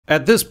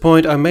At this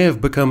point, I may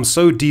have become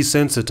so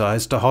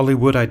desensitized to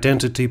Hollywood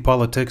identity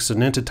politics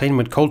and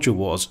entertainment culture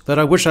wars that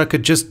I wish I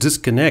could just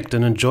disconnect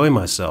and enjoy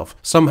myself,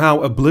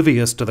 somehow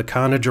oblivious to the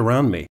carnage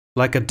around me,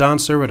 like a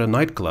dancer at a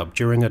nightclub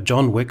during a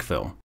John Wick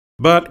film.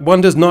 But one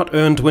does not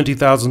earn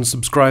 20,000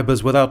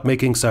 subscribers without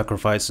making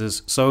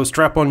sacrifices, so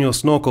strap on your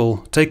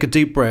snorkel, take a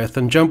deep breath,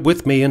 and jump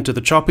with me into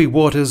the choppy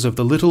waters of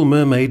The Little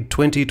Mermaid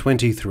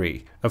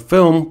 2023, a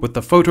film with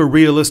the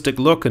photorealistic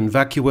look and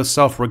vacuous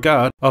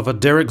self-regard of a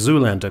Derek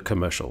Zoolander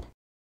commercial.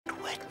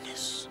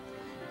 Wetness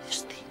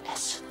is the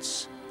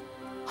essence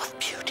of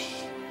beauty.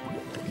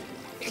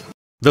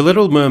 The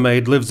Little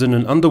Mermaid lives in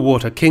an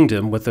underwater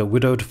kingdom with a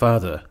widowed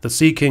father, the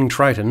Sea King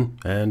Triton,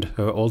 and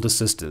her older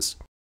sisters.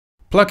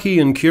 Plucky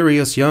and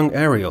curious young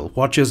Ariel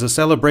watches a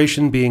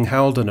celebration being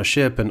held on a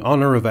ship in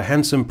honor of a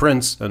handsome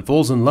prince and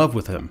falls in love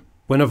with him.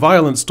 When a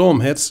violent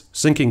storm hits,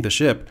 sinking the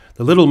ship,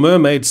 the Little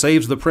Mermaid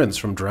saves the prince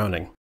from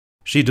drowning.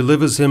 She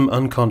delivers him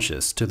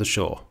unconscious to the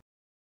shore.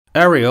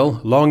 Ariel,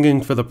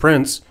 longing for the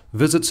prince,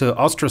 visits her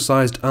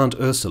ostracized Aunt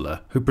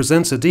Ursula, who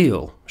presents a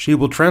deal. She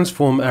will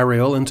transform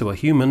Ariel into a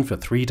human for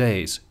 3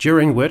 days,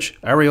 during which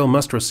Ariel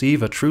must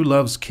receive a true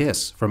love's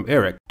kiss from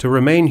Eric to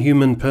remain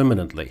human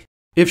permanently.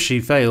 If she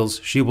fails,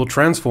 she will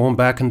transform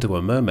back into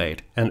a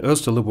mermaid, and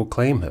Ursula will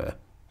claim her.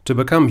 To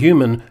become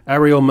human,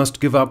 Ariel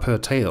must give up her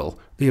tail,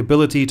 the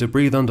ability to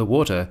breathe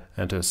underwater,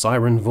 and her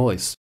siren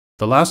voice,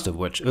 the last of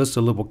which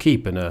Ursula will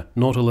keep in a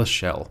nautilus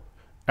shell.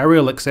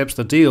 Ariel accepts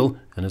the deal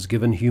and is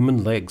given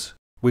human legs.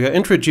 We are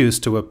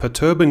introduced to a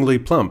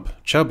perturbingly plump,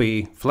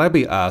 chubby,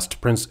 flabby-assed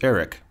Prince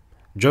Eric.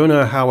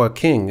 Jonah Hauer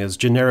King is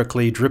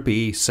generically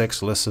drippy,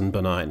 sexless, and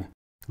benign.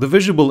 The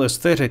visual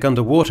aesthetic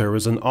underwater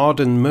is an odd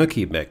and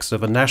murky mix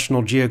of a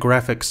National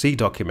Geographic sea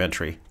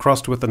documentary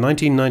crossed with the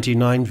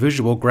 1999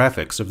 visual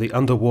graphics of the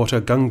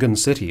underwater Gungan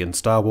city in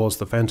Star Wars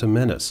The Phantom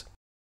Menace.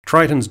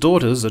 Triton's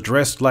daughters are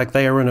dressed like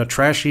they are in a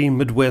trashy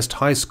Midwest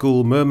high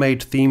school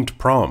mermaid-themed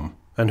prom,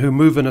 and who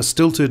move in a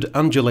stilted,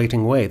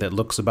 undulating way that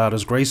looks about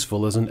as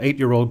graceful as an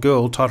 8-year-old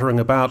girl tottering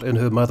about in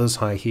her mother's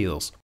high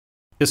heels.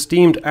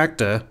 Esteemed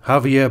actor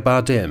Javier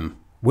Bardem,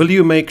 will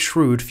you make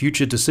shrewd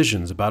future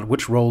decisions about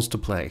which roles to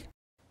play?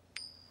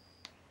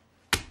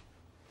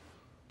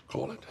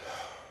 Call it.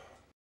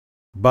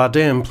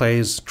 Bardem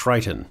plays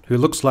Triton, who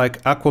looks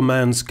like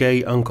Aquaman's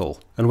gay uncle,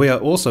 and we are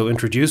also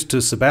introduced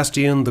to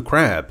Sebastian the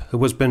Crab, who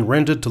has been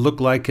rendered to look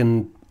like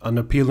an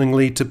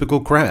unappealingly typical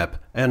crab,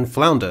 and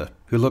Flounder,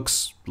 who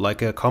looks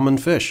like a common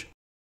fish.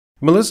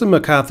 Melissa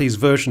McCarthy's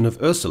version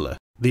of Ursula,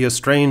 the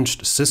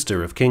estranged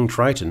sister of King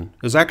Triton,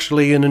 is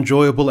actually an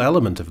enjoyable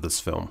element of this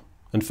film.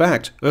 In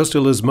fact,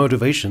 Ursula's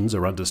motivations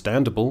are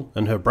understandable,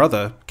 and her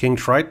brother, King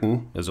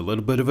Triton, is a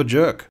little bit of a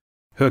jerk.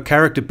 Her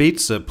character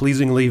beats are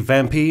pleasingly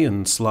vampy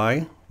and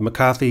sly.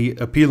 McCarthy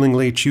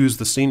appealingly chews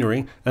the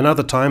scenery, and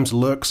other times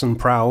lurks and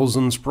prowls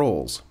and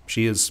sprawls.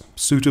 She is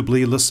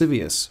suitably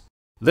lascivious.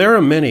 There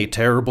are many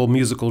terrible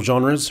musical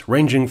genres,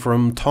 ranging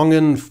from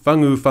Tongan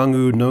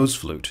fungu nose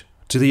flute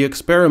to the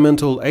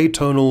experimental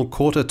atonal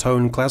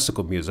quarter-tone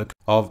classical music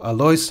of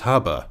Alois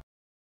Haber.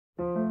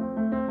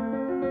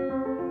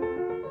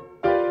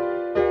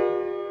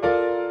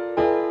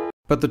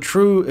 But the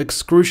true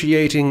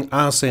excruciating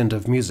arse end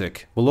of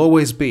music will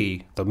always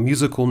be the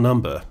musical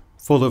number,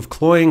 full of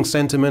cloying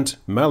sentiment,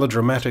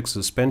 melodramatic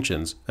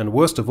suspensions, and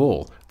worst of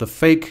all, the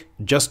fake,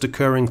 just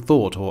occurring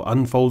thought or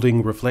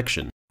unfolding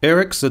reflection.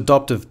 Eric's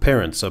adoptive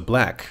parents are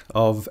black,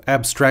 of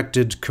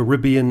abstracted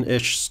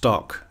Caribbean-ish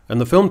stock,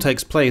 and the film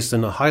takes place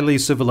in a highly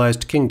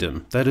civilized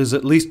kingdom that is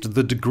at least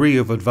the degree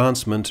of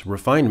advancement,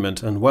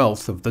 refinement, and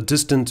wealth of the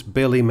distant,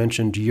 barely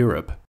mentioned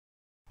Europe.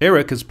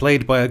 Eric is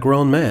played by a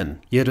grown man,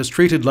 yet is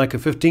treated like a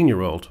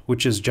 15-year-old,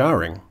 which is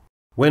jarring.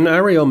 When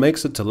Ariel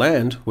makes it to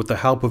land, with the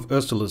help of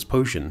Ursula's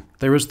potion,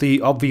 there is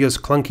the obvious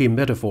clunky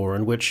metaphor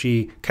in which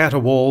she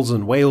caterwauls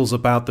and wails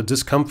about the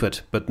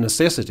discomfort but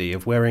necessity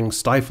of wearing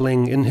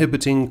stifling,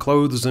 inhibiting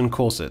clothes and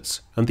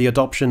corsets, and the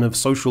adoption of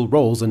social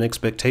roles and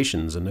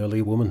expectations in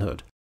early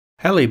womanhood.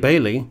 Halle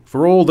Bailey,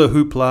 for all the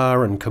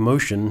hoopla and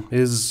commotion,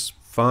 is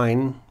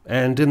fine,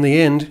 and in the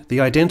end,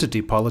 the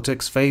identity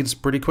politics fades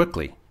pretty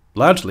quickly.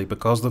 Largely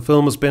because the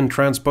film has been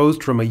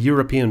transposed from a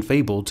European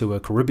fable to a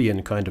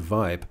Caribbean kind of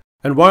vibe.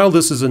 And while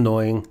this is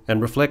annoying, and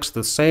reflects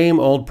the same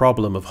old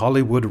problem of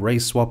Hollywood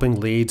race-swapping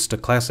leads to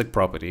classic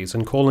properties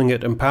and calling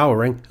it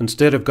empowering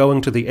instead of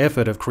going to the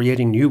effort of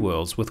creating new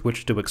worlds with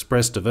which to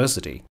express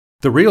diversity,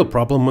 the real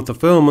problem with the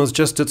film is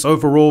just its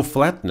overall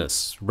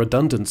flatness,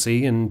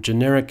 redundancy, and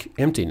generic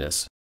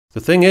emptiness. The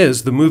thing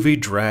is, the movie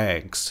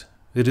drags.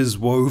 It is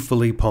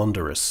woefully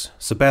ponderous.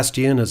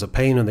 Sebastian is a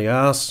pain in the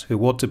ass who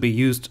ought to be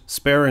used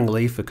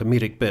sparingly for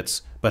comedic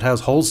bits, but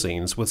has whole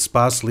scenes with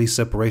sparsely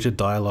separated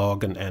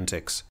dialogue and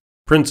antics.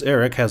 Prince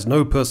Eric has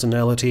no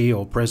personality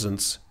or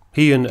presence.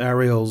 He and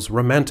Ariel's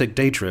romantic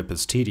day trip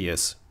is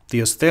tedious.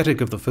 The aesthetic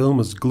of the film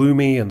is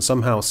gloomy and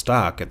somehow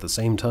stark at the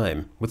same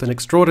time, with an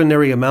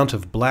extraordinary amount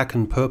of black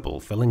and purple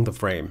filling the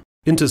frame,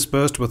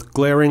 interspersed with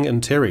glaring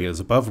interiors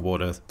above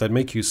water that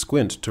make you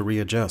squint to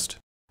readjust.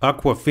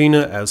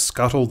 Awkwafina as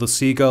Scuttle the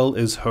Seagull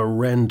is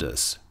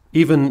horrendous.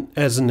 Even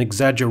as an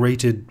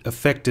exaggerated,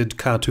 affected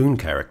cartoon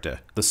character,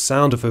 the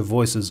sound of her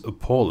voice is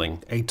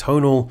appalling,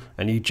 atonal,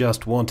 and you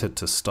just want it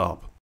to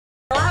stop.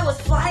 I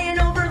was flying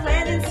over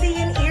land and sea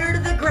and ear to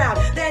the ground.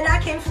 Then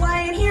I came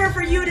flying here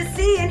for you to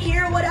see and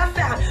hear what I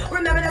found.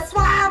 Remember the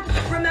swamp?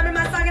 Remember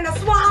my song in the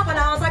swamp? And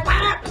I was like,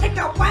 wah, pick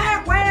up,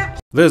 wah, wah.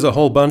 There's a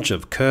whole bunch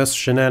of curse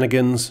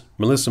shenanigans.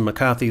 Melissa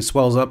McCarthy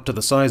swells up to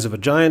the size of a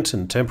giant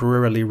and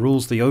temporarily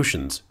rules the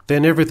oceans.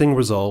 Then everything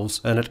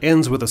resolves, and it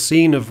ends with a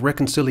scene of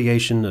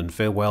reconciliation and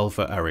farewell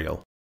for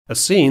Ariel. A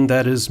scene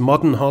that is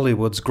modern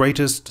Hollywood's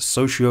greatest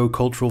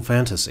socio-cultural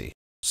fantasy.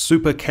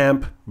 Super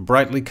camp,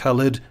 brightly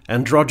colored,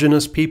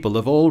 androgynous people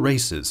of all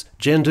races,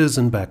 genders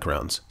and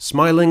backgrounds,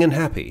 smiling and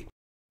happy.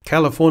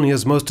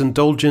 California's most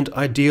indulgent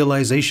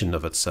idealization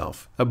of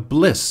itself, a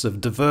bliss of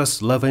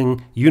diverse,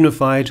 loving,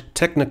 unified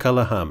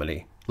Technicolor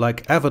harmony,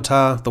 like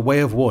Avatar: The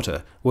Way of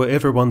Water, where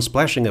everyone's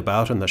splashing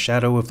about in the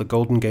shadow of the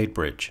Golden Gate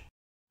Bridge.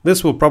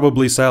 This will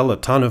probably sell a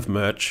ton of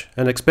merch,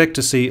 and expect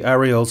to see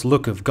Ariel's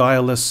look of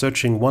guileless,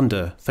 searching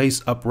wonder,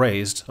 face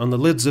upraised, on the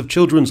lids of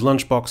children's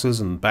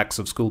lunchboxes and backs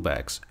of school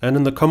bags. And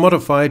in the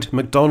commodified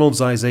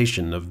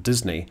McDonald'sization of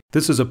Disney,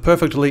 this is a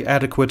perfectly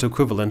adequate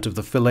equivalent of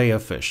the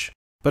Filet-O-Fish.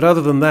 But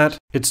other than that,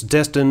 it's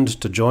destined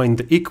to join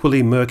the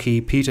equally murky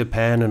Peter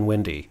Pan and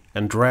Wendy,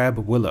 and drab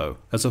Willow,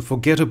 as a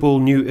forgettable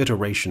new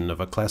iteration of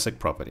a classic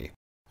property.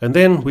 And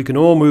then we can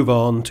all move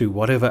on to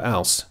whatever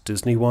else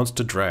Disney wants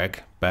to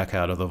drag back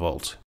out of the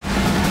vault.